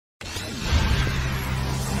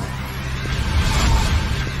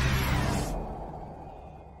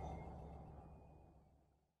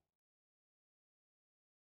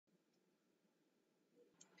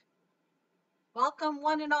Welcome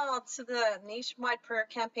one and all to the nationwide prayer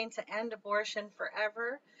campaign to end abortion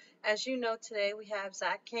forever. As you know, today we have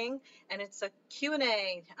Zach King, and it's a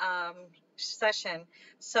Q&A session.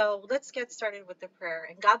 So let's get started with the prayer,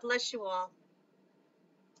 and God bless you all.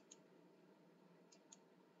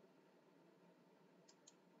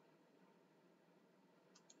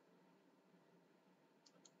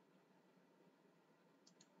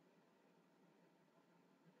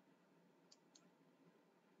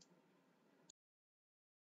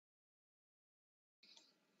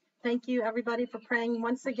 Thank you, everybody, for praying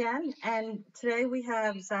once again. And today we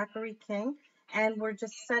have Zachary King, and we're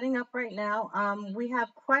just setting up right now. We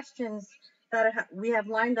have questions that we have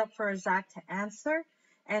lined up for Zach to answer.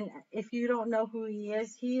 And if you don't know who he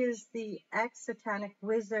is the ex-Satanic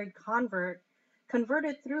wizard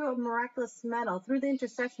converted through a miraculous medal, through the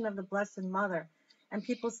intercession of the Blessed Mother. And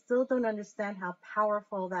people still don't understand how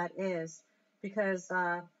powerful that is, because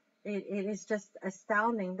it is just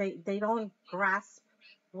astounding. They don't grasp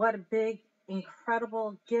what a big,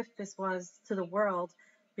 incredible gift this was to the world,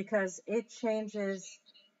 because it changes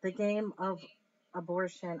the game of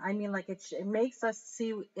abortion. I mean, like, it makes us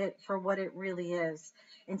see it for what it really is,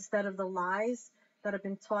 instead of the lies that have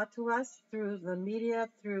been taught to us through the media,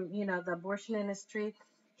 through, the abortion industry.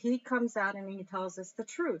 He comes out and he tells us the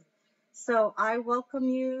truth. So I welcome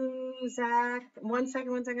you, Zach. One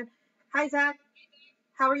second. Hi, Zach.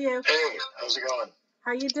 How are you? Hey, how's it going?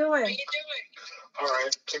 How you doing? All right,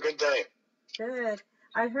 it's a good day. Good.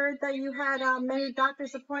 I heard that you had many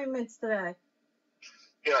doctor's appointments today.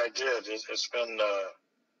 Yeah, I did. It's been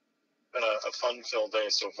a fun-filled day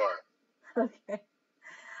so far.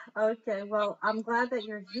 Okay. Well, I'm glad that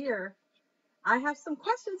you're here. I have some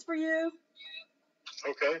questions for you.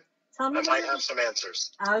 Okay. Tell me. I might have some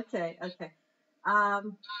answers. Okay.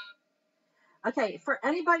 Okay. For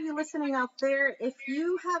anybody listening out there, if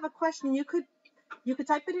you have a question, you could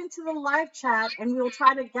type it into the live chat, and we'll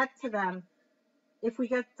try to get to them if we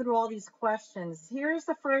get through all these questions. Here's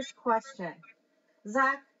the first question.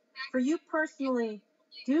 Zach, for you personally,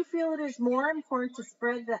 do you feel it is more important to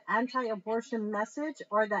spread the anti-abortion message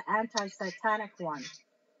or the anti-satanic one?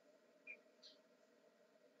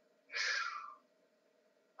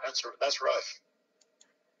 That's rough.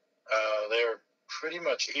 They're pretty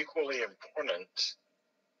much equally important.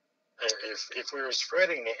 If we were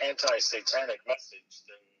spreading the anti-satanic message,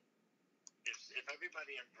 then if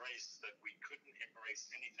everybody embraced that we couldn't embrace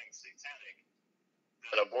anything satanic,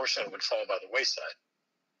 then abortion would fall by the wayside,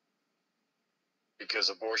 because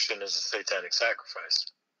abortion is a satanic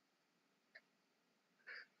sacrifice.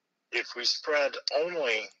 If we spread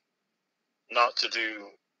only not to do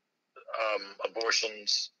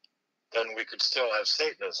abortions, then we could still have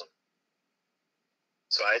Satanism.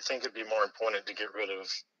 So I think it'd be more important to get rid of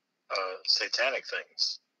satanic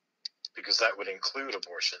things, because that would include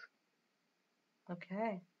abortion.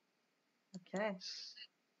 Okay.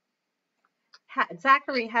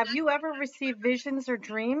 Zachary, have you ever received visions or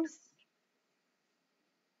dreams?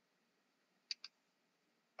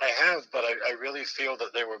 I have, but I really feel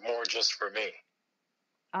that they were more just for me.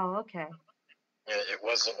 Oh, okay. It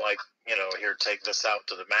wasn't like, here, take this out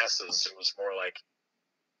to the masses. It was more like,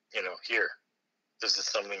 here, this is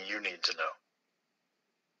something you need to know.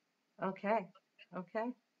 Okay.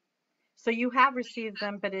 So you have received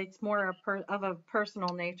them, but it's more of a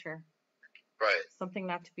personal nature. Right. Something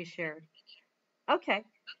not to be shared. Okay,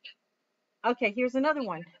 here's another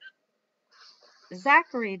one.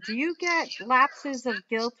 Zachary, do you get lapses of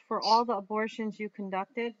guilt for all the abortions you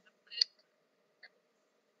conducted?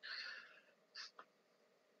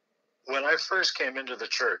 When I first came into the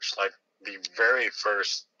church, like the very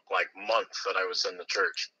first month that I was in the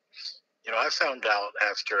church, I found out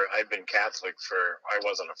after I'd been Catholic I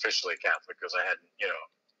wasn't officially Catholic because I hadn't,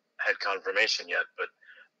 had confirmation yet, but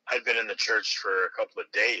I'd been in the church for a couple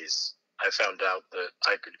of days. I found out that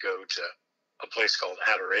I could go to a place called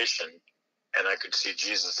Adoration, and I could see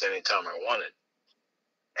Jesus anytime I wanted.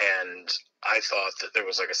 And I thought that there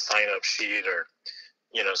was like a sign-up sheet or,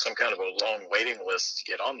 some kind of a long waiting list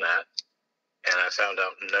to get on that. And I found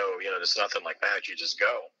out, no, there's nothing like that. You just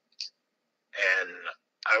go. And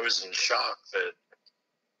I was in shock that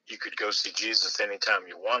you could go see Jesus anytime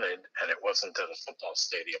you wanted, and it wasn't at a football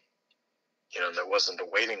stadium. There wasn't a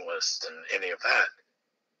waiting list and any of that.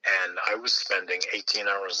 And I was spending 18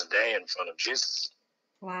 hours a day in front of Jesus.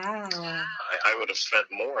 Wow. I would have spent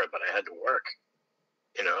more, but I had to work,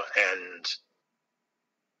 and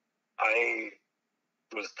I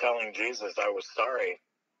was telling Jesus I was sorry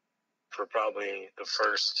for probably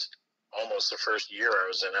almost the first year I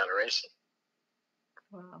was in Adoration.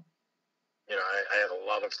 Wow. I had a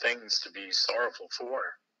lot of things to be sorrowful for.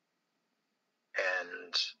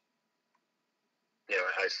 And,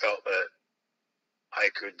 I felt that I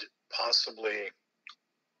could possibly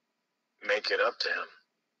make it up to him.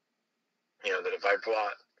 That if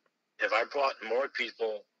I brought more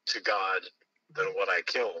people to God than what I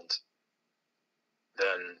killed,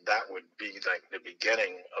 then that would be like the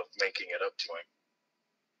beginning of making it up to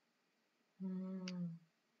him. Mm.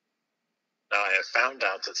 Now, I have found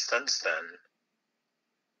out that since then,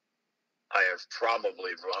 I have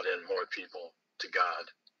probably brought in more people to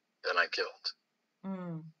God than I killed.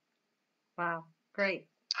 Mm. Wow, great.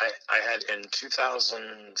 I had in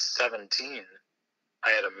 2017, I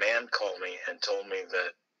had a man call me and told me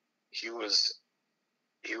that he was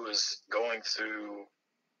going through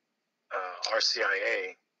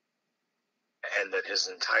RCIA, and that his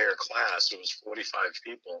entire class, it was 45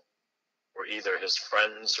 people, were either his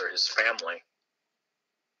friends or his family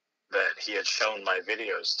that he had shown my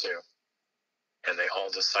videos to, and they all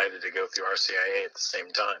decided to go through RCIA at the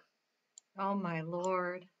same time. Oh my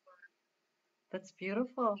Lord. That's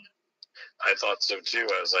beautiful. I thought so too.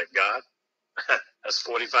 I was like, God, that's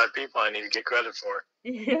 45 people I need to get credit for.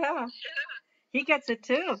 Yeah, he gets it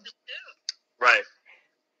too. Right.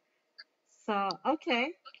 So,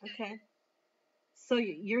 okay. So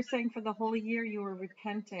you're saying for the whole year you were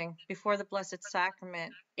repenting before the Blessed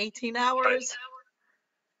Sacrament, 18 hours? Right.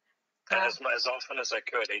 Wow, As often as I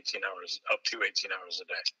could, 18 hours, up to 18 hours a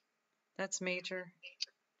day. that's major.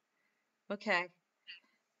 Okay.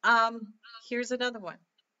 Here's another one.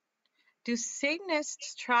 Do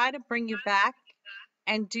Satanists try to bring you back?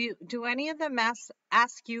 And do any of them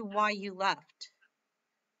ask you why you left?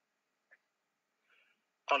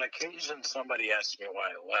 On occasion, somebody asked me why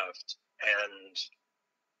I left, and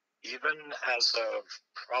even as of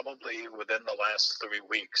probably within the last 3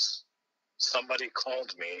 weeks, somebody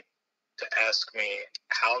called me to ask me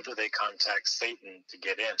how do they contact Satan to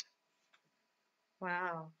get in.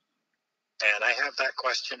 Wow. And I have that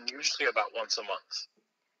question usually about once a month.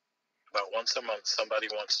 About once a month, somebody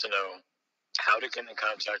wants to know how to get in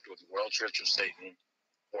contact with the World Church of Satan,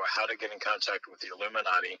 or how to get in contact with the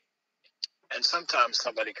Illuminati. And sometimes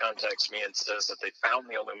somebody contacts me and says that they found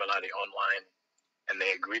the Illuminati online and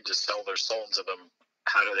they agreed to sell their soul to them.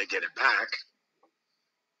 How do they get it back?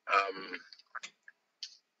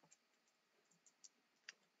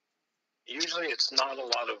 Usually it's not a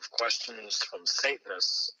lot of questions from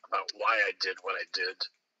Satanists about why I did what I did.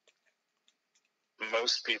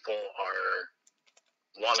 Most people are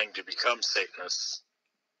wanting to become Satanists,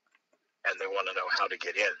 and they want to know how to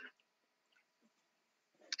get in.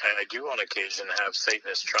 And I do on occasion have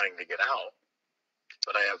Satanists trying to get out,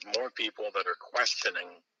 but I have more people that are questioning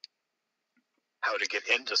how to get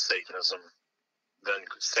into Satanism than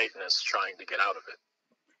Satanists trying to get out of it,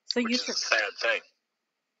 So which is a sad thing.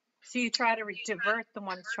 So you try to divert the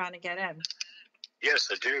ones trying to get in. Yes,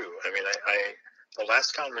 I do. I mean, the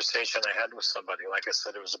last conversation I had with somebody, like I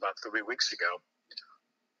said, it was about 3 weeks ago.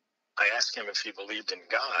 I asked him if he believed in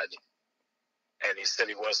God, and he said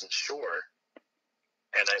he wasn't sure.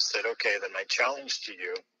 And I said, okay, then my challenge to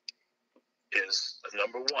you is,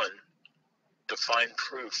 number one, to find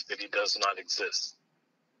proof that he does not exist.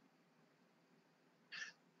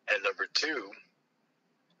 And number two,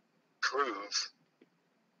 prove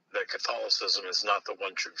that Catholicism is not the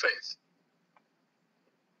one true faith.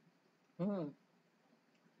 Mm.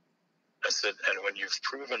 I said, and when you've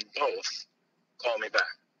proven both, call me back.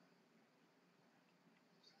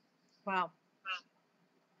 Wow.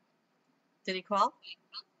 Did he call?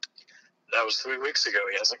 That was 3 weeks ago.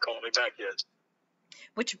 He hasn't called me back yet.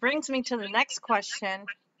 Which brings me to the next question.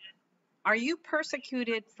 Are you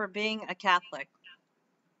persecuted for being a Catholic?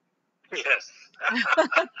 Yes.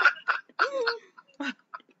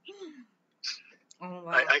 Oh,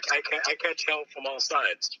 wow. I catch help from all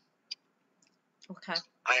sides. Okay.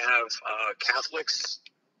 I have Catholics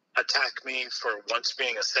attack me for once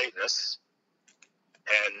being a Satanist,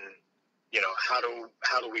 and how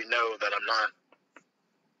do we know that I'm not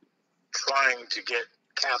trying to get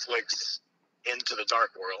Catholics into the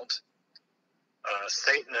dark world?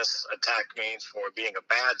 Satanists attack me for being a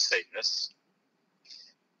bad Satanist,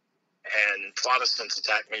 and Protestants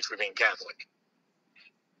attack me for being Catholic.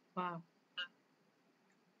 Wow.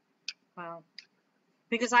 Wow.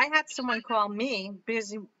 Because I had someone call me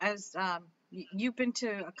because you've been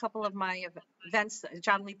to a couple of my events,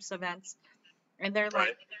 John Leap's events, and they're like,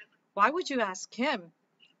 Right. why would you ask him?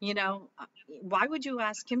 Why would you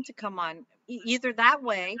ask him to come on? Either that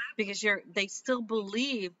way, because they still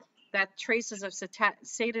believe that traces of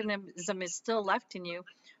Satanism is still left in you,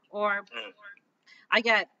 or I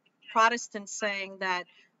get Protestants saying that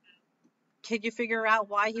Can you figure out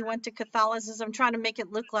why he went to Catholicism? I'm trying to make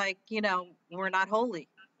it look like, we're not holy.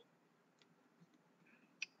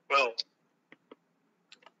 Well,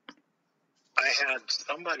 I had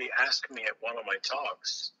somebody ask me at one of my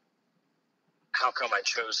talks, how come I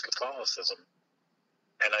chose Catholicism?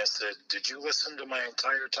 And I said, did you listen to my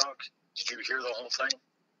entire talk? Did you hear the whole thing?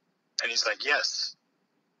 And he's like, yes.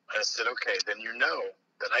 I said, okay, then you know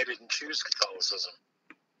that I didn't choose Catholicism.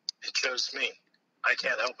 It chose me. I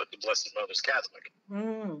can't help but the Blessed Mother's Catholic.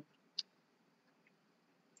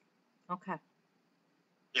 Okay.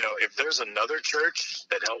 If there's another church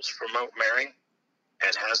that helps promote Mary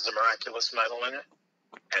and has the miraculous medal in it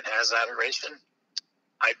and has adoration,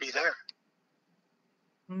 I'd be there.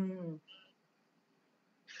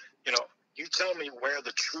 You tell me where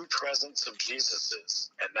the true presence of Jesus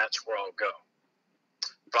is, and that's where I'll go.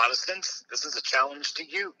 Protestants, this is a challenge to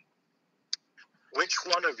you. Which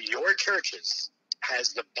one of your churches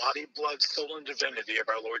has the body, blood, soul, and divinity of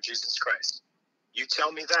our Lord Jesus Christ? You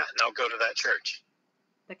tell me that, and I'll go to that church.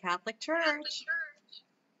 The Catholic Church.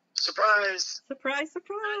 Surprise! Surprise,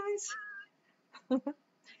 surprise.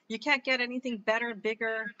 You can't get anything better,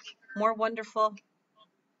 bigger, more wonderful.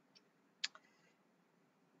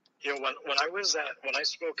 When I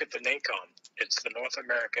spoke at the NACOM, it's the North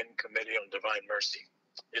American Committee on Divine Mercy.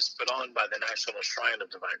 It's put on by the National Shrine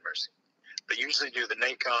of Divine Mercy. They usually do the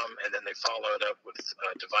NACOM, and then they follow it up with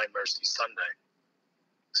Divine Mercy Sunday.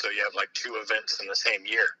 So you have like 2 events in the same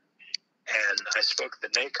year. And I spoke at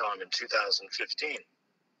the NACOM in 2015.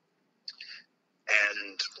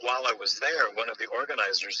 And while I was there, one of the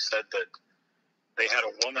organizers said that they had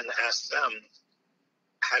a woman ask them,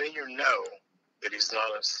 how do you know that he's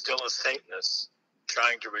not still a Satanist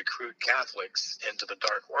trying to recruit Catholics into the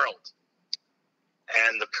dark world?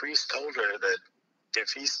 And the priest told her that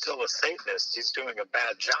if he's still a Satanist, he's doing a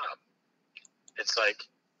bad job. It's like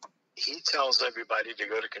he tells everybody to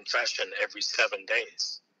go to confession every 7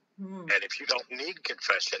 days. And if you don't need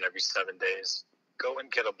confession every 7 days, go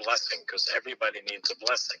and get a blessing, because everybody needs a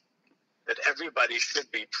blessing. That everybody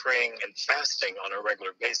should be praying and fasting on a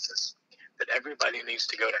regular basis. That everybody needs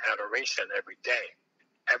to go to adoration every day.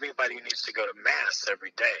 Everybody needs to go to Mass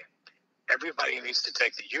every day. Everybody needs to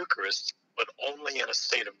take the Eucharist, but only in a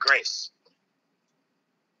state of grace.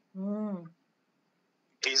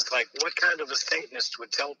 He's like, what kind of a Satanist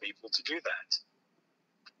would tell people to do that?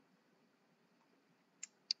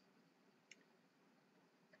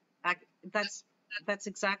 That's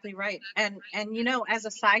exactly right. And as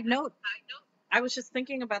a side note, I was just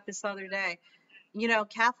thinking about this the other day.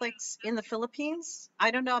 Catholics in the Philippines,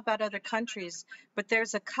 I don't know about other countries, but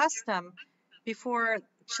there's a custom before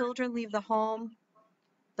children leave the home,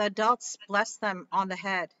 the adults bless them on the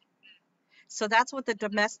head. So that's what the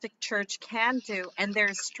domestic church can do, and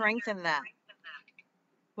there's strength in that.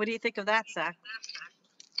 What do you think of that, Zach?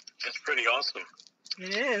 It's pretty awesome.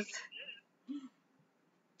 It is.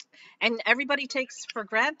 And everybody takes for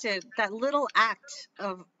granted that little act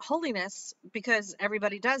of holiness because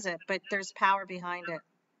everybody does it, but there's power behind it.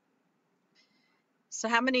 So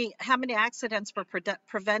how many accidents were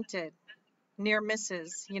prevented, near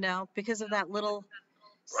misses, because of that little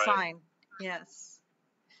sign? Yes.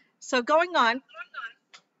 So going on,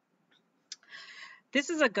 this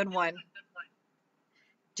is a good one.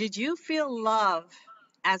 Did you feel love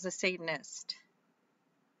as a Satanist?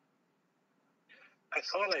 I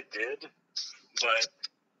thought I did, but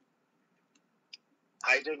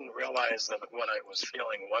I didn't realize that what I was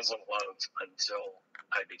feeling wasn't love until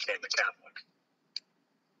I became a Catholic.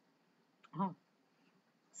 Oh.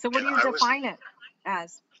 So what do you define it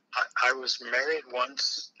as? I was married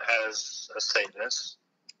once as a Satanist.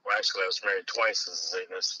 Well, actually, I was married twice as a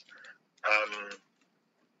Satanist.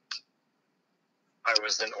 I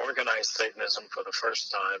was in organized Satanism for the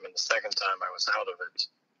first time, and the second time I was out of it,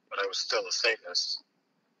 but I was still a Satanist.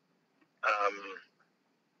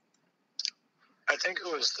 I think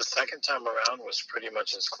it was the second time around was pretty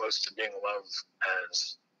much as close to being love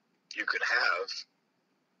as you could have.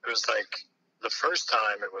 It was like the first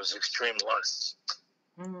time it was extreme lust.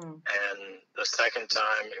 And the second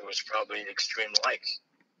time it was probably extreme like.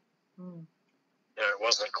 It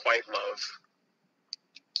wasn't quite love.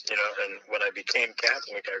 And when I became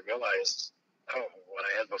Catholic, I realized, what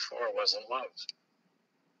I had before wasn't love.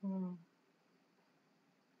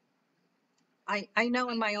 I know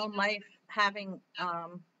in my own life, having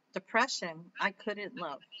depression, I couldn't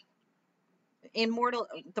love.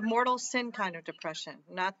 The mortal sin kind of depression,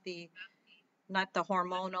 not the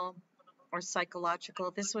hormonal or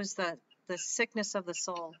psychological. This was the sickness of the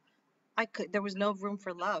soul. There was no room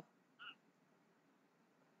for love.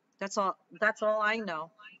 That's all I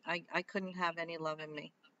know. I couldn't have any love in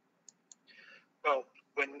me. Well,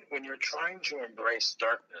 when you're trying to embrace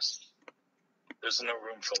darkness, there's no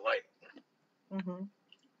room for light. Mm-hmm.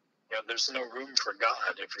 You know, there's no room for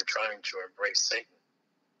God if you're trying to embrace Satan.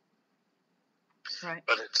 Right.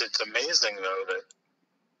 But it's amazing, though, that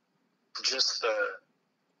just a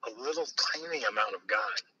little tiny amount of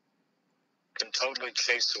God can totally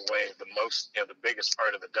chase away the biggest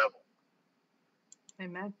part of the devil.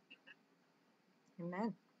 Amen.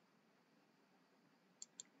 Amen.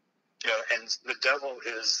 You know, and the devil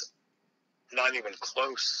is not even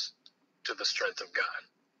close to the strength of God.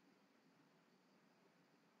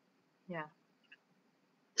 Yeah.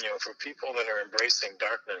 You know, for people that are embracing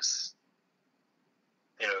darkness,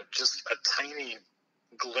 you know, just a tiny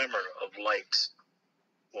glimmer of light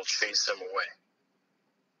will chase him away.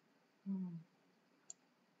 Mm.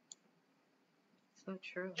 So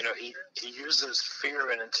true. You know, he uses fear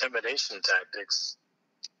and intimidation tactics,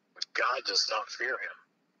 but God does not fear him.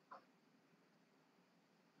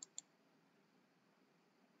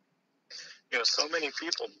 You know, so many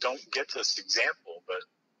people don't get this example, but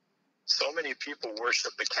so many people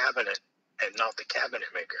worship the cabinet and not the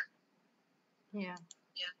cabinet maker. Yeah.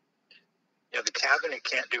 You know, the cabinet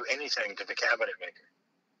can't do anything to the cabinet maker.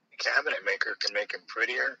 The cabinet maker can make him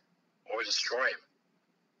prettier or destroy him.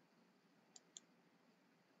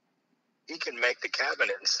 He can make the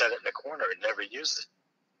cabinet and set it in a corner and never use it.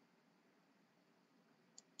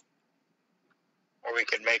 Or we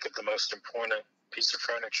can make it the most important piece of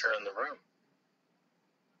furniture in the room.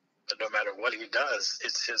 But no matter what he does,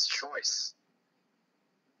 it's his choice.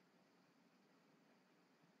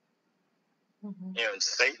 Mm-hmm. You know, and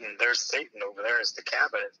Satan, there's Satan over there as the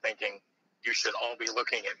cabinet thinking, you should all be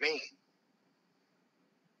looking at me.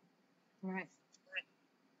 Right.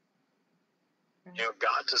 You know,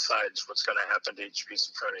 God decides what's going to happen to each piece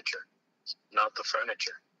of furniture, not the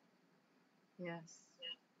furniture. Yes.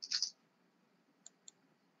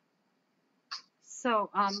 So,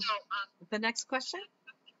 the next question.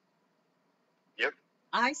 Yep.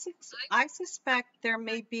 I suspect there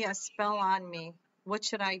may be a spell on me. What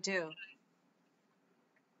should I do?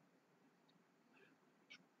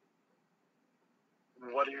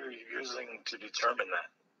 What are you using to determine that?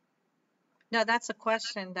 No, that's a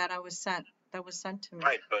question that was sent to me.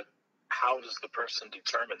 Right, but how does the person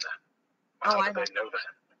determine that? Oh, How I do they know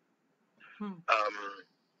that? Hmm.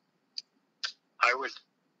 I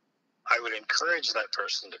would encourage that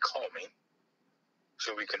person to call me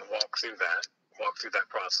so we can walk through that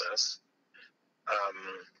process.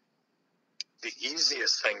 The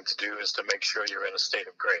easiest thing to do is to make sure you're in a state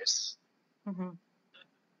of grace. Mm-hmm.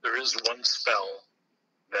 There is one spell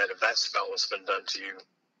that if that spell has been done to you,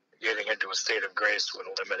 getting into a state of grace would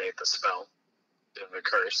eliminate the spell, the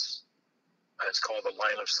curse. It's called the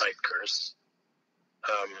line of sight curse.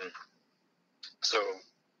 So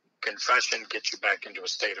confession gets you back into a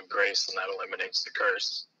state of grace, and that eliminates the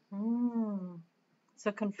curse.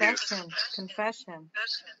 So confession.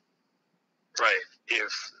 Right.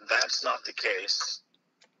 If that's not the case,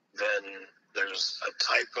 then there's a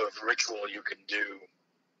type of ritual you can do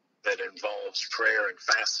that involves prayer and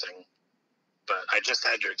fasting. But I just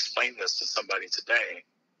had to explain this to somebody today,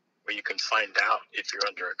 where you can find out if you're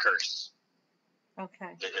under a curse.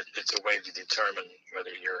 Okay. It's a way to determine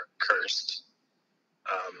whether you're cursed.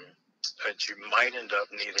 But you might end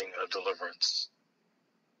up needing a deliverance.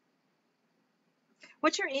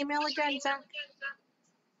 What's your email again, Zach?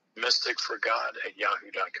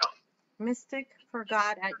 mysticforgod@yahoo.com.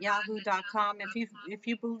 mysticforgod@yahoo.com. If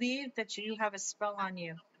you believe that you have a spell on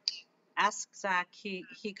you, ask Zach. He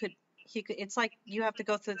could. It's like you have to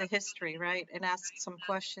go through the history, right, and ask some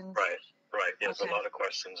questions. Right. There's Okay. a lot of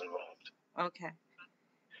questions involved. Okay.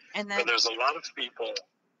 And then but there's a lot of people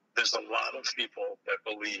that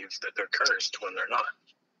believe that they're cursed when they're not.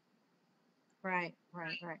 Right.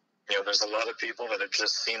 You know, there's a lot of people that have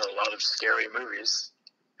just seen a lot of scary movies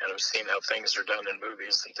and have seen how things are done in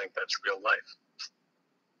movies and think that's real life.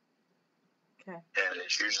 Okay. And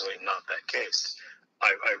it's usually not that case.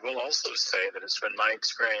 I will also say that it's been my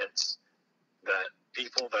experience that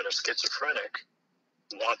people that are schizophrenic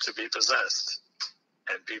want to be possessed,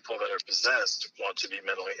 and people that are possessed want to be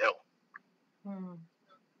mentally ill.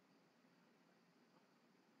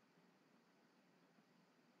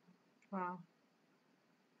 Wow.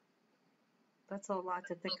 That's a lot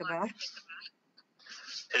to think about.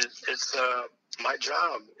 It's my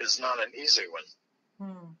job is not an easy one.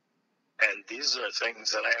 And these are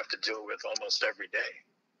things that I have to deal with almost every day.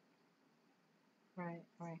 Right.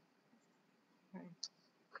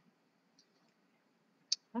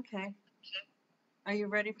 Okay. Are you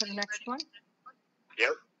ready for the next one?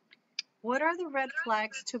 Yep. What are the red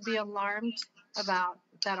flags to be alarmed about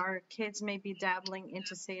that our kids may be dabbling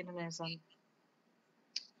into Satanism?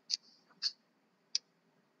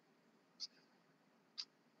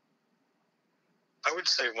 I would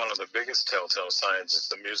say one of the biggest telltale signs is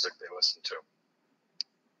the music they listen to.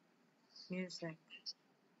 Music.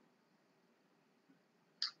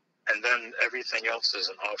 And then everything else is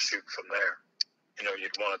an offshoot from there. You know,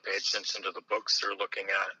 you'd want to pay attention to the books they're looking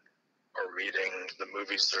at or reading, the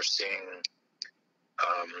movies they're seeing,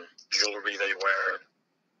 jewelry they wear,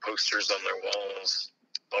 posters on their walls,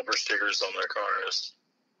 bumper stickers on their cars.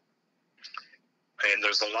 I mean,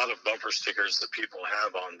 there's a lot of bumper stickers that people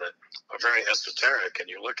have on that are very esoteric, and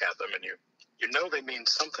you look at them and you know they mean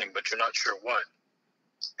something, but you're not sure what.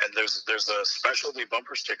 And there's a specialty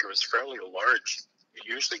bumper sticker that's fairly large. It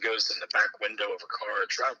usually goes in the back window of a car or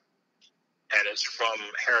truck, and it's from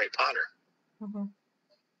Harry Potter. Mm-hmm.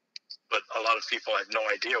 But a lot of people have no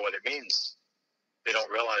idea what it means. They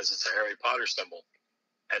don't realize it's a Harry Potter symbol.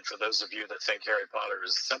 And for those of you that think Harry Potter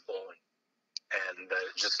is simple and that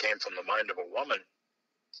it just came from the mind of a woman,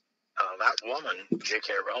 that woman,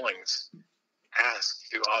 J.K. Rowling's, asked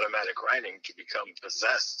through automatic writing to become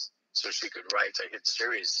possessed so she could write a hit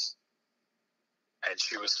series. And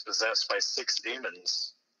she was possessed by 6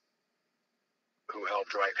 demons who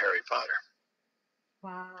helped write Harry Potter.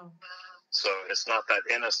 Wow. So it's not that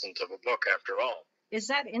innocent of a book after all. Is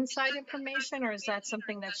that inside information, or is that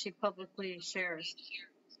something that she publicly shares?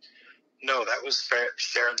 No, that was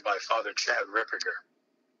shared by Father Chad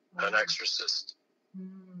Ripperger, an exorcist.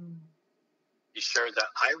 Mm. He shared that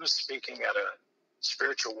I was speaking at a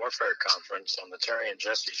spiritual warfare conference on the Terry and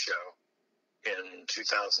Jesse show in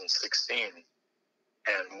 2016.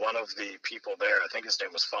 And one of the people there, I think his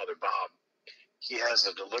name was Father Bob, he has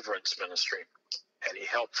a deliverance ministry. And he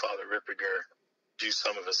helped Father Ripperger do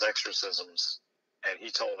some of his exorcisms. And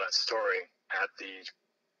he told that story at the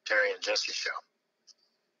Terry and Jesse show.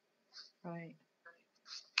 Right.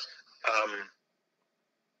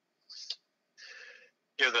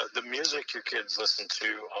 You know, the music your kids listen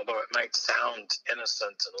to, although it might sound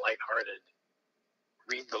innocent and lighthearted,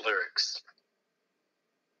 read the lyrics.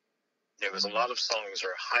 Because a lot of songs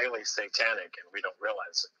are highly satanic and we don't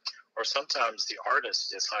realize it. Or sometimes the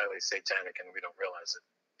artist is highly satanic and we don't realize it.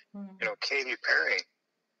 Mm. You know, Katy Perry,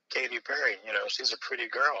 you know, she's a pretty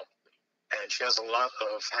girl. And she has a lot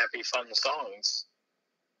of happy, fun songs.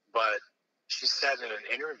 But she said in an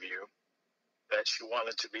interview that she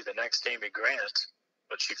wanted to be the next Amy Grant,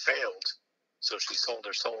 but she failed. So she sold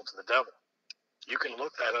her soul to the devil. You can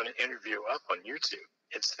look that on an interview up on YouTube.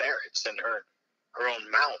 It's there. It's in her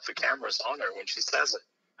own mouth. The camera's on her when she says it.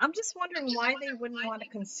 I'm just wondering why they wouldn't want to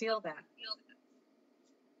conceal that.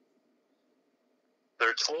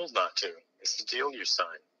 They're told not to. It's the deal you sign.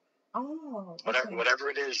 Oh, okay. Whatever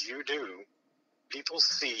it is you do, people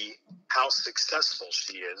see how successful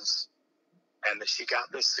she is and that she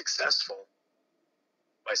got this successful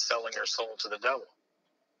by selling her soul to the devil.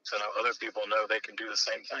 So now other people know they can do the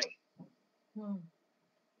same thing. Hmm.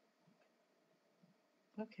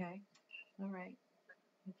 Okay. All right.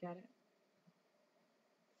 I get it.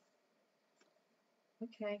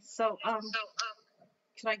 Okay. So,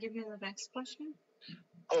 can I give you the next question?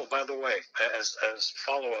 Oh, by the way, as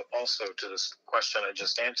follow-up also to this question I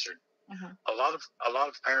just answered, a lot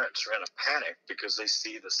of parents are in a panic because they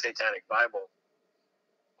see the Satanic Bible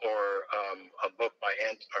or a book by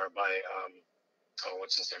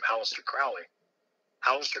what's his name, Aleister Crowley.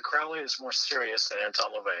 Aleister Crowley is more serious than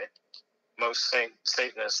Anton LaVey. Most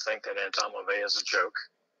Satanists think that Anton LaVey is a joke.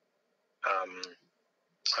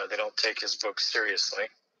 They don't take his book seriously.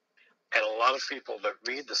 And a lot of people that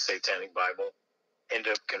read the Satanic Bible end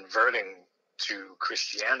up converting to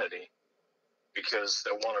Christianity because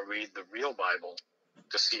they want to read the real Bible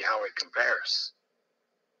to see how it compares.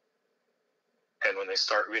 And when they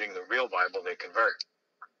start reading the real Bible, they convert.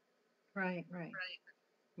 Right.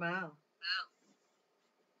 Wow.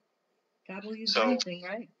 God will use anything,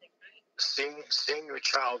 right? Seeing your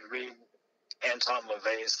child read Anton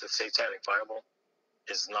LaVey's The Satanic Bible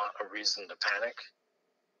is not a reason to panic.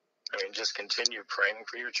 I mean, just continue praying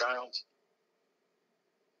for your child.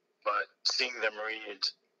 But seeing them read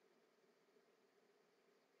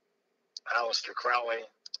Aleister Crowley,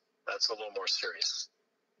 that's a little more serious.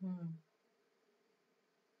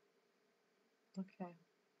 Okay.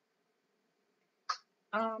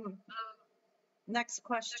 Next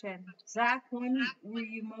question. Zach, when were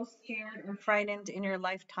you most scared or frightened in your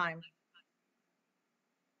lifetime?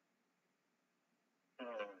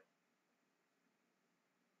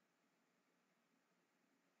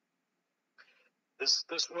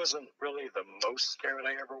 This wasn't really the most scared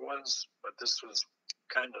I ever was, but this was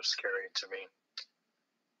kind of scary to me.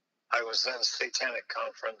 I was at a Satanic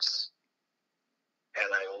conference, and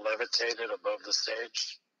I levitated above the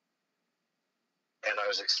stage, and I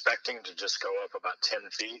was expecting to just go up about 10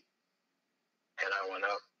 feet, and I went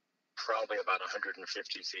up probably about 150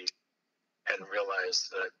 feet and realized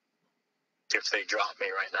that if they drop me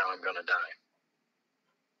right now, I'm going to die.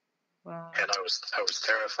 Wow. And I was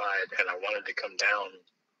terrified, and I wanted to come down,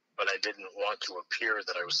 but I didn't want to appear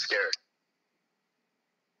that I was scared.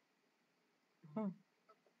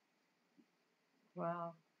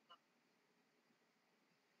 Wow.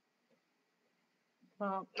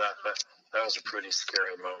 Well, That was a pretty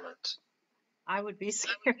scary moment. I would be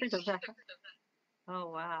scared of that. Oh,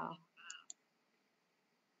 wow.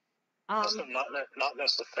 Also, not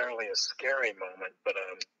necessarily a scary moment, but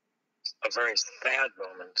a very sad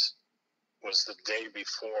moment was the day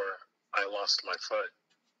before I lost my foot.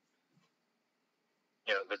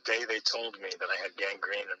 You know, the day they told me that I had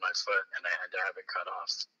gangrene in my foot and I had to have it cut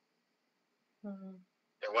off. Mm-hmm.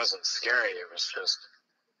 It wasn't scary. It was just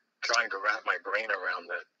trying to wrap my brain around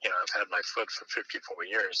that. You know, I've had my foot for 54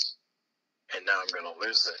 years, and now I'm going to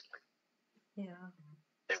lose it. Yeah.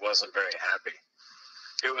 It wasn't very happy.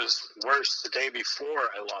 It was worse. The day before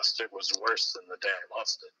I lost it was worse than the day I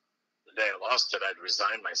lost it. The day I lost it, I'd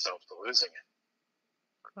resigned myself to losing it.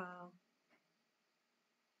 Wow.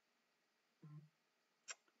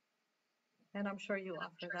 And I'm sure you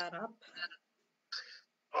offer that up.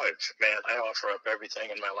 Oh, man, I offer up everything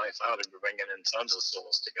in my life out and bringing in tons of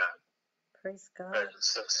souls to God. Praise God.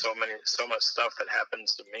 So much stuff that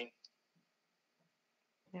happens to me.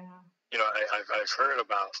 Yeah. You know, I've heard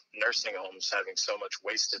about nursing homes having so much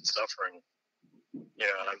wasted suffering. You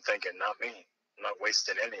know, and I'm thinking, not me. I'm not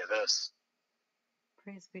wasting any of this.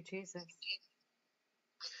 Praise be Jesus.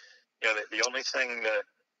 You know, the only thing that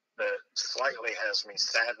slightly has me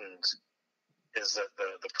saddened is that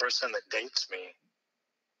the person that dates me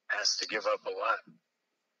has to give up a lot.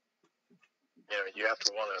 You know, you have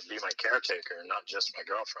to want to be my caretaker, not just my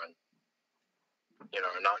girlfriend. You know,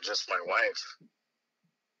 or not just my wife.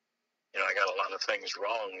 You know, I got a lot of things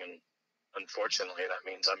wrong, and unfortunately, that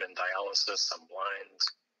means I'm in dialysis, I'm blind.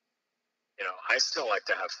 You know, I still like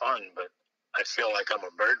to have fun, but I feel like I'm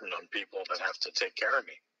a burden on people that have to take care of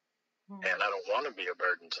me. And I don't want to be a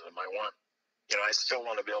burden to them. I still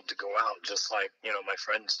want to be able to go out just like, you know, my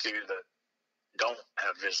friends do that don't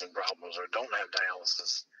have vision problems or don't have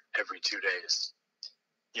dialysis every 2 days.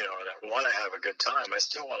 You know, and I want to have a good time. I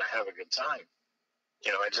still want to have a good time.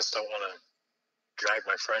 You know, I just don't want to drag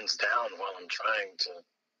my friends down while I'm trying to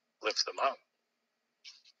lift them up.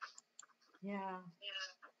 Yeah.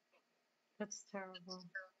 That's terrible.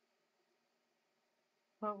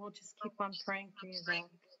 Well, we'll just keep on praying for you, Zach.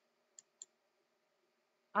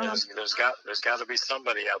 There's got to be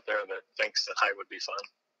somebody out there that thinks that I would be fun.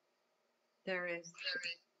 There is.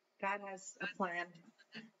 God has a plan.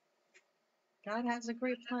 God has a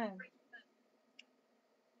great plan.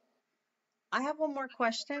 I have one more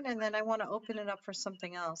question, and then I want to open it up for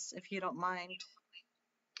something else, if you don't mind.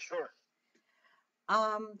 Sure.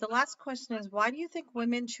 The last question is, why do you think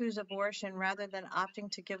women choose abortion rather than opting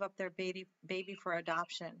to give up their baby for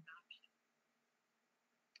adoption?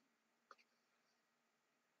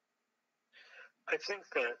 I think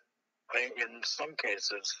that in some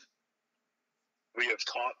cases, we have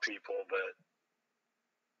taught people that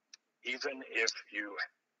even if you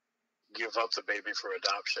give up the baby for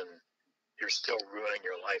adoption, you're still ruining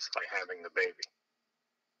your life by having the baby.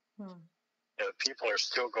 You know, people are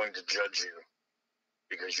still going to judge you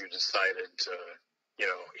because you decided to, you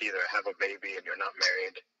know, either have a baby and you're not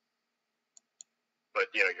married,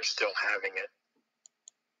 but, you know, you're still having it,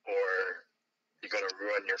 or you're going to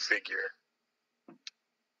ruin your figure,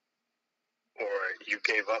 or you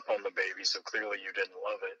gave up on the baby, so clearly you didn't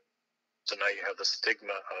love it. So now you have the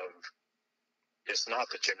stigma of, it's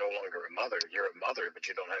not that you're no longer a mother, you're a mother, but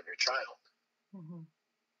you don't have your child. Mm-hmm.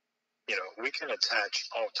 You know, we can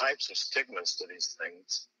attach all types of stigmas to these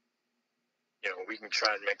things. You know, we can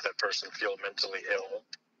try and make that person feel mentally ill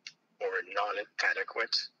or not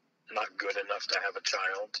adequate, not good enough to have a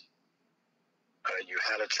child. You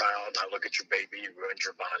had a child, now look at your baby, you ruined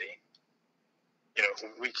your body. You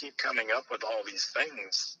know, we keep coming up with all these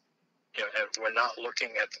things, you know, and we're not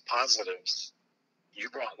looking at the positives. You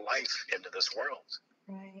brought life into this world.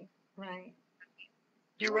 Right, right.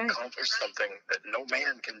 You accomplished something that no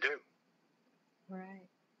man can do. Right.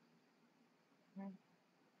 Right.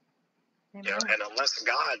 You know, and unless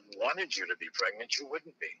God wanted you to be pregnant, you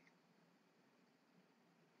wouldn't be.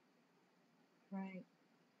 Right.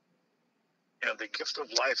 You know, the gift of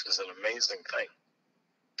life is an amazing thing.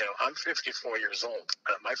 You know, I'm 54 years old.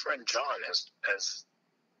 My friend John has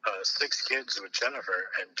 6 kids with Jennifer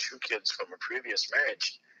and 2 kids from a previous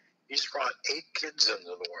marriage. He's brought 8 kids into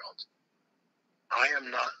the world. I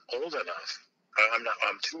am not old enough.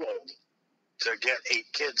 I'm too old to get 8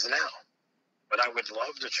 kids now, but I would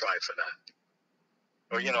love to try for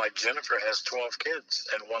that. Or, you know, like Jennifer has 12 kids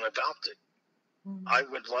and 1 adopted. I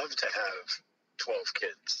would love to have 12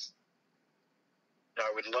 kids.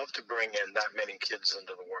 I would love to bring in that many kids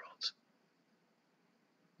into the world.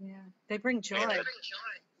 Yeah, they bring joy. And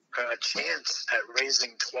a chance at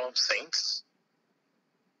raising 12 saints.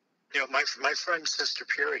 You know, my friend Sister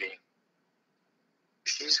Purity,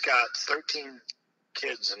 she's got 13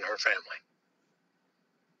 kids in her family.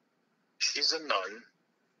 She's a nun.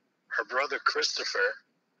 Her brother Christopher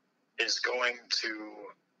is going to,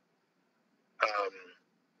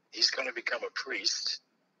 he's going to become a priest.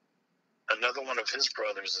 Another one of his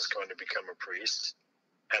brothers is going to become a priest.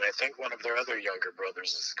 And I think one of their other younger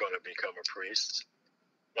brothers is going to become a priest.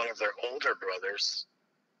 One of their older brothers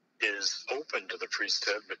is open to the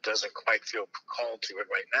priesthood, but doesn't quite feel called to it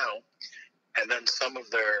right now. And then some of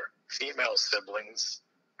their female siblings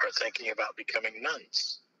are thinking about becoming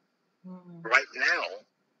nuns. Right now,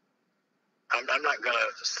 I'm not going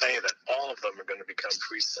to say that all of them are going to become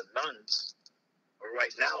priests and nuns, but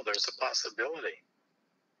right now there's a possibility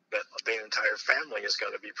that the entire family is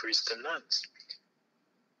going to be priests and nuns.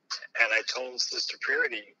 And I told Sister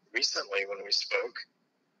Purity recently when we spoke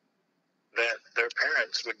that their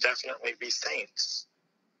parents would definitely be saints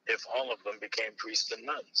if all of them became priests and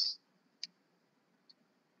nuns.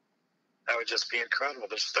 That would just be incredible.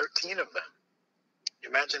 There's 13 of them.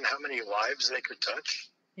 Imagine how many lives they could touch.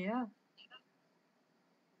 Yeah.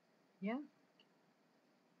 Yeah.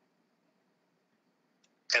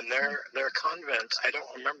 And their convent, I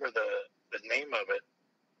don't remember the name of it,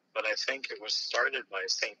 but I think it was started by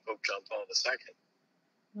St. Pope John Paul II.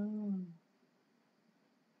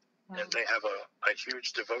 Wow. And they have a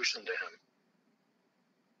huge devotion to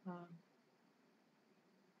him.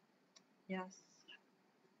 Yes.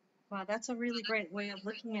 Wow, that's a really great way of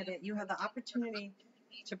looking at it. You have the opportunity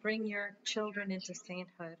to bring your children into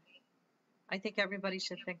sainthood. I think everybody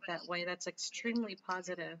should think that way. That's extremely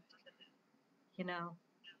positive, you know.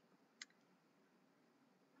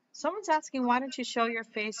 Someone's asking, why don't you show your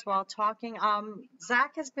face while talking?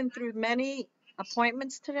 Zach has been through many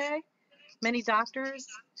appointments today, many doctors,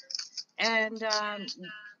 and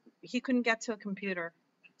he couldn't get to a computer.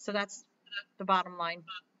 So that's the bottom line.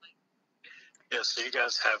 Yeah, so you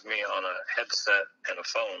guys have me on a headset and a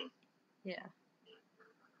phone. Yeah.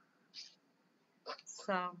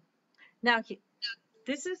 So now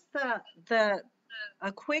this is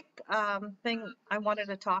a quick thing I wanted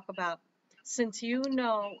to talk about. Since you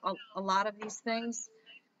know a lot of these things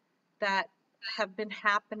that have been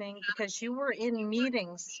happening because you were in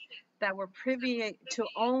meetings that were privy to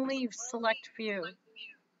only select few.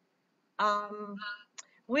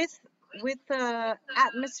 With the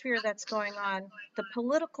atmosphere that's going on, the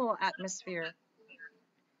political atmosphere,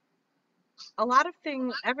 a lot of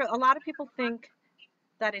people think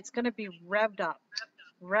that it's going to be revved up.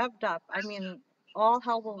 I mean, all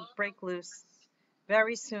hell will break loose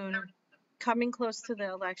very soon, coming close to the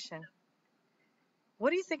election. What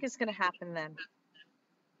do you think is going to happen then?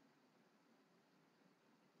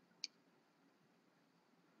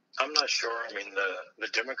 I'm not sure. I mean, the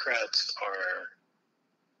Democrats are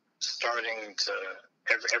starting to,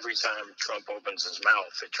 every time Trump opens his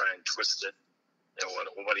mouth, they try and twist it. You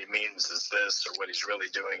know, what he means is this, or what he's really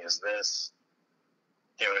doing is this.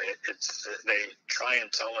 You know, they try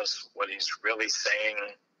and tell us what he's really saying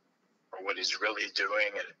or what he's really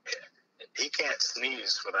doing. And he can't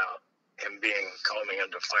sneeze without him coming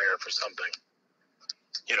under fire for something.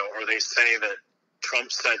 You know, or they say that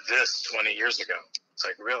Trump said this 20 years ago. It's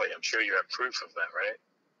like, really? I'm sure you have proof of that, right?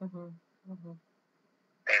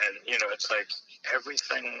 And, you know, it's like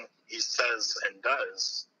everything he says and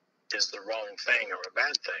does is the wrong thing or a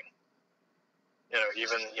bad thing. You know,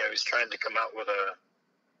 even, you know, he's trying to come out with a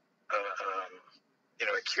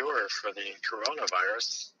cure for the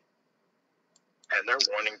coronavirus, and they're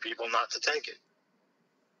warning people not to take it.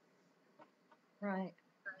 Right.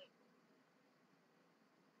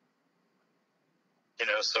 You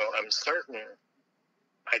know, so I'm certain,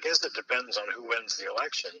 I guess it depends on who wins the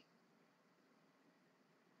election.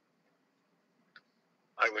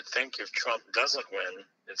 I would think if Trump doesn't win,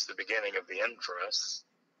 it's the beginning of the end for us.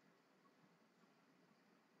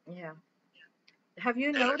 Yeah. Have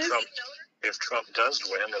you noticed? If Trump does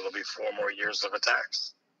win, it'll be 4 more years of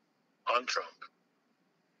attacks on Trump.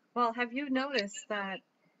 Well, have you noticed that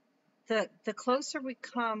the closer we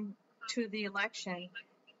come to the election,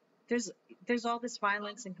 there's all this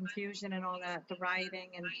violence and confusion and all that, the rioting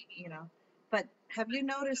and but have you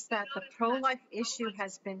noticed that the pro-life issue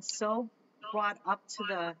has been so brought up to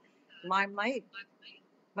the limelight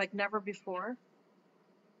like never before?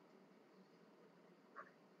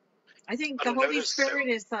 I think the I've Holy noticed too.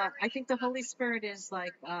 Spirit is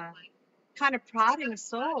like kind of prodding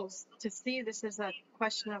souls to see this is a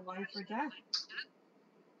question of life or death.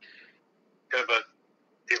 Yeah, but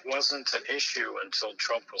it wasn't an issue until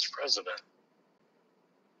Trump was president.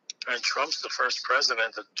 And Trump's the first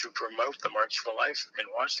president to promote the March for Life in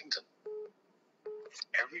Washington.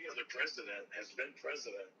 Every other president has been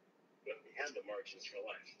president, but we had the Marches for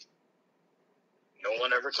Life. No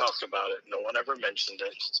one ever talked about it. No one ever mentioned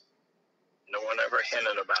it. No one ever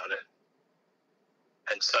hinted about it.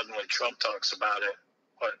 And suddenly Trump talks about it.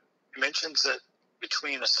 What mentions it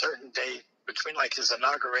between a certain date, between like his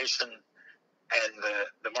inauguration and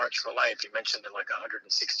the March for Life, he mentioned it like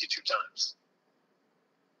 162 times.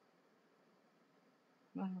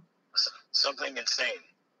 Wow. Something insane.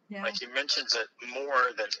 Yeah. Like he mentions it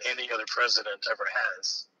more than any other president ever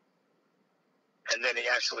has. And then he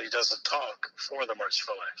actually doesn't talk for the March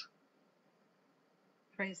for Life.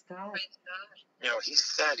 Praise God. He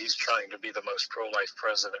said he's trying to be the most pro-life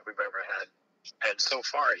president we've ever had. And so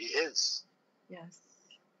far, he is. Yes.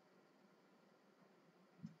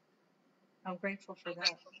 I'm grateful for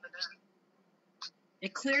that.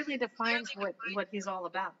 It clearly defines what he's all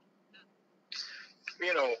about.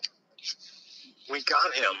 We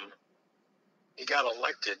got him. He got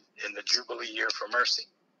elected in the Jubilee year for mercy.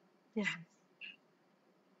 Yes.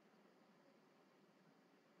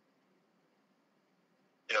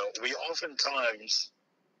 We oftentimes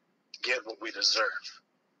get what we deserve.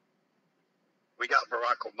 We got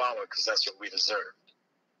Barack Obama because that's what we deserved.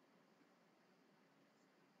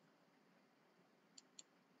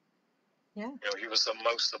 Yeah. He was the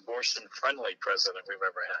most abortion-friendly president we've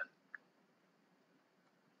ever had.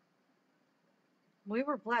 We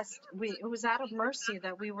were blessed. It was out of mercy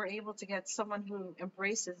that we were able to get someone who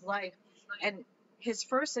embraces life. And his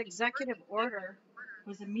first executive order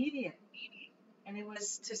was immediate. And it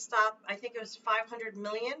was to stop, I think it was 500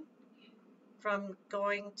 million from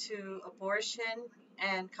going to abortion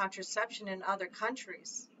and contraception in other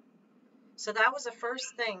countries. So that was the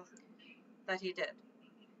first thing that he did.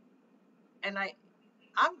 And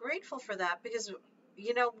I'm grateful for that because,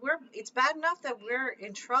 it's bad enough that we're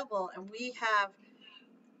in trouble and we have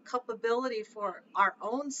culpability for our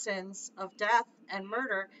own sins of death and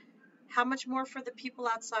murder. How much more for the people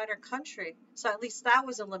outside our country? So at least that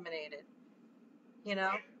was eliminated,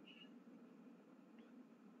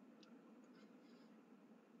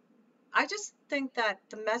 I just think that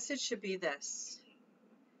the message should be this.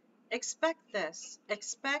 Expect this.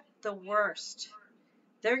 Expect the worst.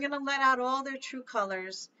 They're going to let out all their true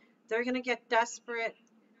colors. They're going to get desperate,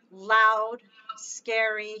 loud,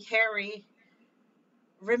 scary, hairy.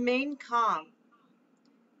 Remain calm.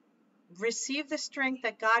 Receive the strength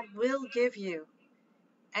that God will give you.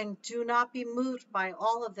 And do not be moved by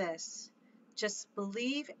all of this. Just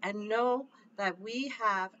believe and know that we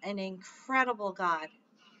have an incredible God.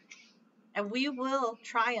 And we will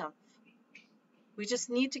triumph. We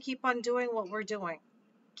just need to keep on doing what we're doing.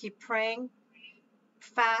 Keep praying,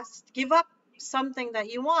 fast, give up something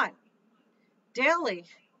that you want daily.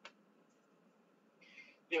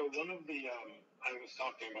 One of the, I was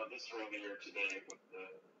talking about this earlier today with the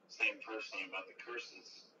same person about the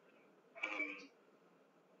curses.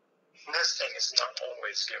 Fasting is not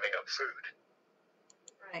always giving up food.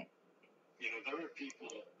 Right. There are people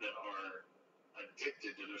that are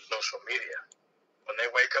addicted to their social media. When they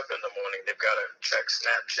wake up in the morning, they've got to check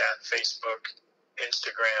Snapchat, Facebook,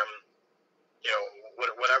 Instagram,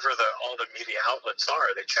 whatever all the media outlets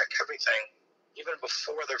are. They check everything even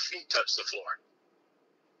before their feet touch the floor.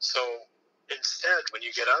 So instead, when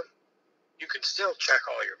you get up, you can still check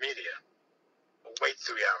all your media. But wait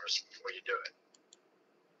 3 hours before you do it.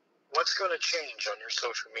 What's going to change on your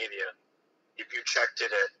social media if you checked it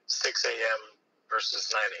at 6 a.m. versus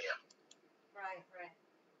 9 a.m.? Right.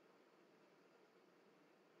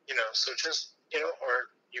 So just, or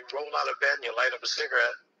you roll out of bed and you light up a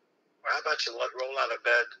cigarette. Or how about you roll out of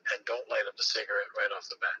bed and don't light up the cigarette right off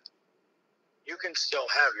the bat? You can still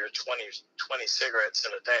have your 20 cigarettes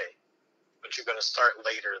in a day, but you're going to start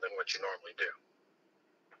later than what you normally do.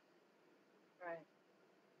 Right.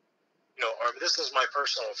 Or this is my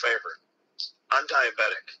personal favorite. I'm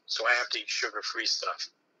diabetic, so I have to eat sugar-free stuff.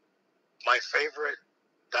 My favorite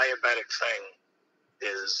diabetic thing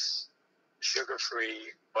is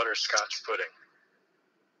sugar-free butterscotch pudding.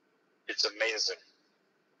 It's amazing.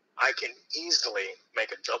 I can easily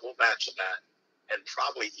make a double batch of that and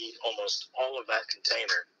probably eat almost all of that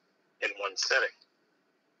container in one sitting.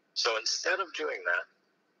 So instead of doing that,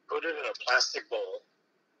 put it in a plastic bowl,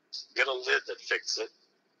 get a lid that fits it,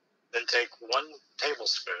 then take 1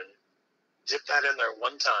 tablespoon, dip that in there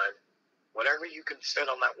one time. Whatever you can fit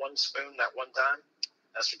on that 1 spoon that one time,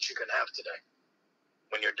 that's what you can have today.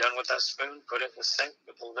 When you're done with that spoon, put it in the sink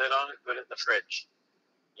with the lid on it, put it in the fridge.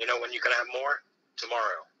 You know when you can have more?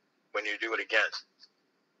 Tomorrow, when you do it again.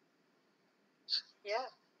 Yeah.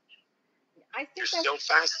 I think you're still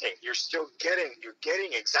fasting. You're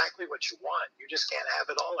getting exactly what you want. You just can't have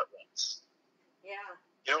it all at once. Yeah.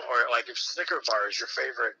 You know, or like if Snicker bar is your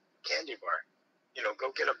favorite candy bar, you know,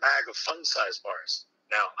 go get a bag of fun-size bars.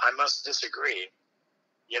 Now, I must disagree.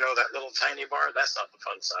 You know, that little tiny bar, that's not the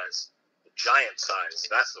fun size. The giant size,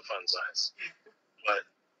 that's the fun size. But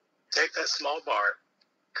take that small bar,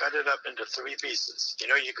 cut it up into 3 pieces. You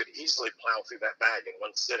know, you could easily plow through that bag in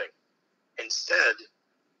one sitting. Instead,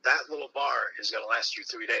 that little bar is going to last you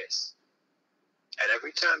 3 days. And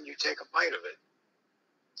every time you take a bite of it,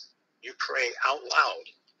 you pray out loud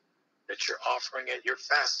that you're offering it, you're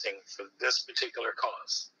fasting for this particular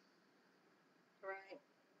cause. Right.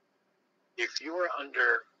 If you are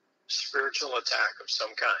under spiritual attack of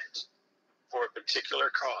some kind for a particular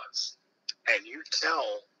cause, and you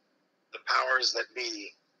tell the powers that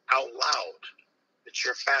be out loud that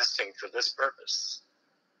you're fasting for this purpose,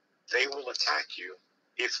 they will attack you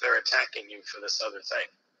if they're attacking you for this other thing.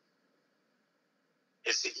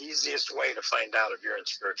 It's the easiest way to find out if you're in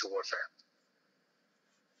spiritual warfare.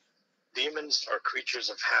 Demons are creatures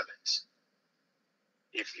of habit.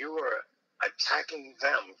 If you are attacking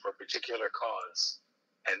them for a particular cause,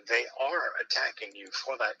 and they are attacking you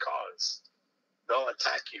for that cause, they'll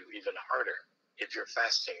attack you even harder if you're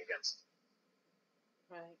fasting against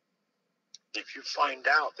them. Right. If you find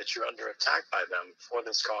out that you're under attack by them for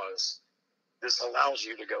this cause, this allows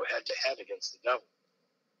you to go head to head against the devil.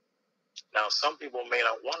 Now, some people may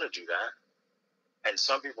not want to do that, and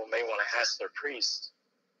some people may want to ask their priest,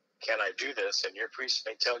 can I do this? And your priest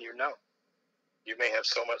may tell you no. You may have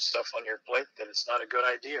so much stuff on your plate that it's not a good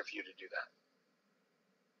idea for you to do that.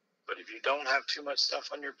 But if you don't have too much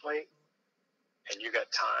stuff on your plate, and you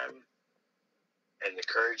got time and the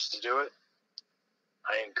courage to do it,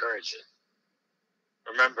 I encourage it.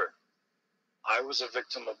 Remember, I was a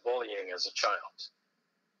victim of bullying as a child.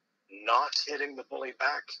 Not hitting the bully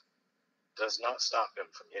back does not stop him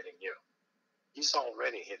from hitting you. He's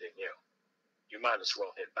already hitting you. You might as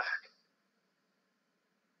well hit back.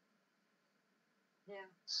 Yeah.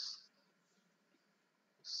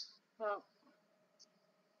 Well,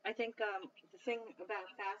 I think the thing about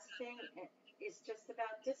fasting is just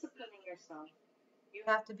about disciplining yourself. You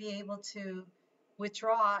have to be able to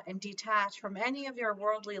withdraw and detach from any of your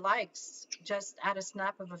worldly likes just at a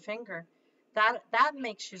snap of a finger. That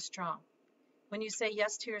makes you strong. When you say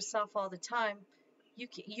yes to yourself all the time, you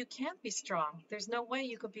can't be strong. There's no way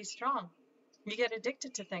you could be strong. You get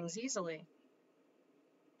addicted to things easily.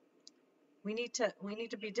 We need to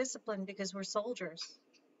be disciplined because we're soldiers,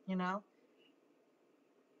 you know.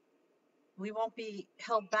 We won't be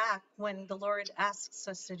held back when the Lord asks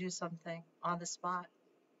us to do something on the spot.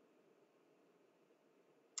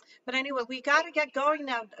 But anyway, we got to get going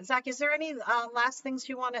now. Zach, is there any last things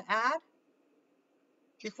you want to add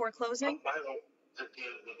before closing? By the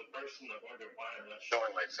person that ordered why I'm not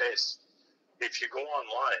showing my face, if you go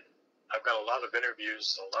online, I've got a lot of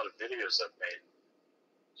interviews, a lot of videos I've made,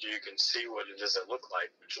 so you can see what it does look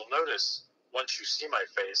like. But you'll notice, once you see my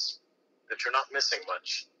face, that you're not missing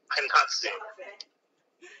much. I'm not seeing it.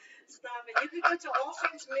 Stop it. You could go to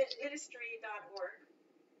allsaintsministry.org,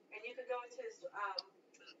 and you could go to his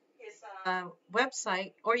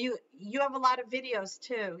website, or you have a lot of videos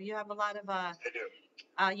too. You have a lot of I do.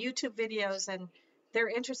 YouTube videos, and they're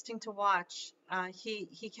interesting to watch. He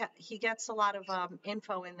gets a lot of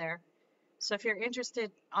info in there. So if you're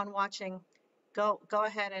interested on watching, go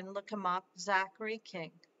ahead and look him up, Zachary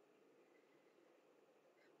King.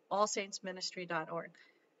 allsaintsministry.org.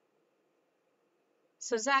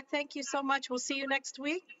 So Zach, thank you so much. We'll see you next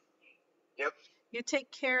week. Yep. You take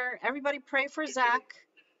care. Everybody pray for Zach.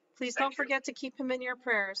 Please don't forget to keep him in your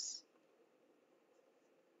prayers.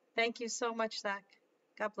 Thank you so much, Zach.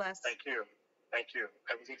 God bless. Thank you. Thank you.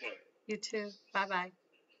 Have a good day. You too. Bye-bye.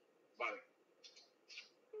 Bye.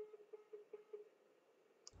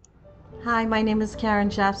 Hi, my name is Karen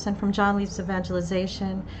Jeffson from John Leaf's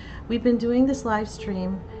Evangelization. We've been doing this live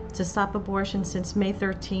stream to stop abortion since May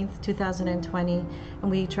 13th, 2020,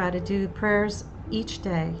 and we try to do prayers each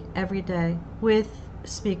day, every day, with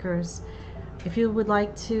speakers. If you would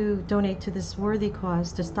like to donate to this worthy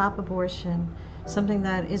cause to stop abortion, something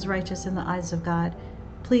that is righteous in the eyes of God,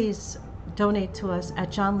 please donate to us at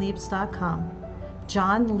johnleaps.com,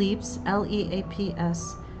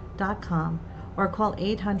 johnleaps.com, or call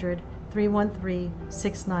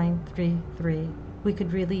 800-313-6933. We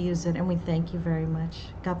could really use it, and we thank you very much.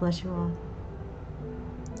 God bless you all.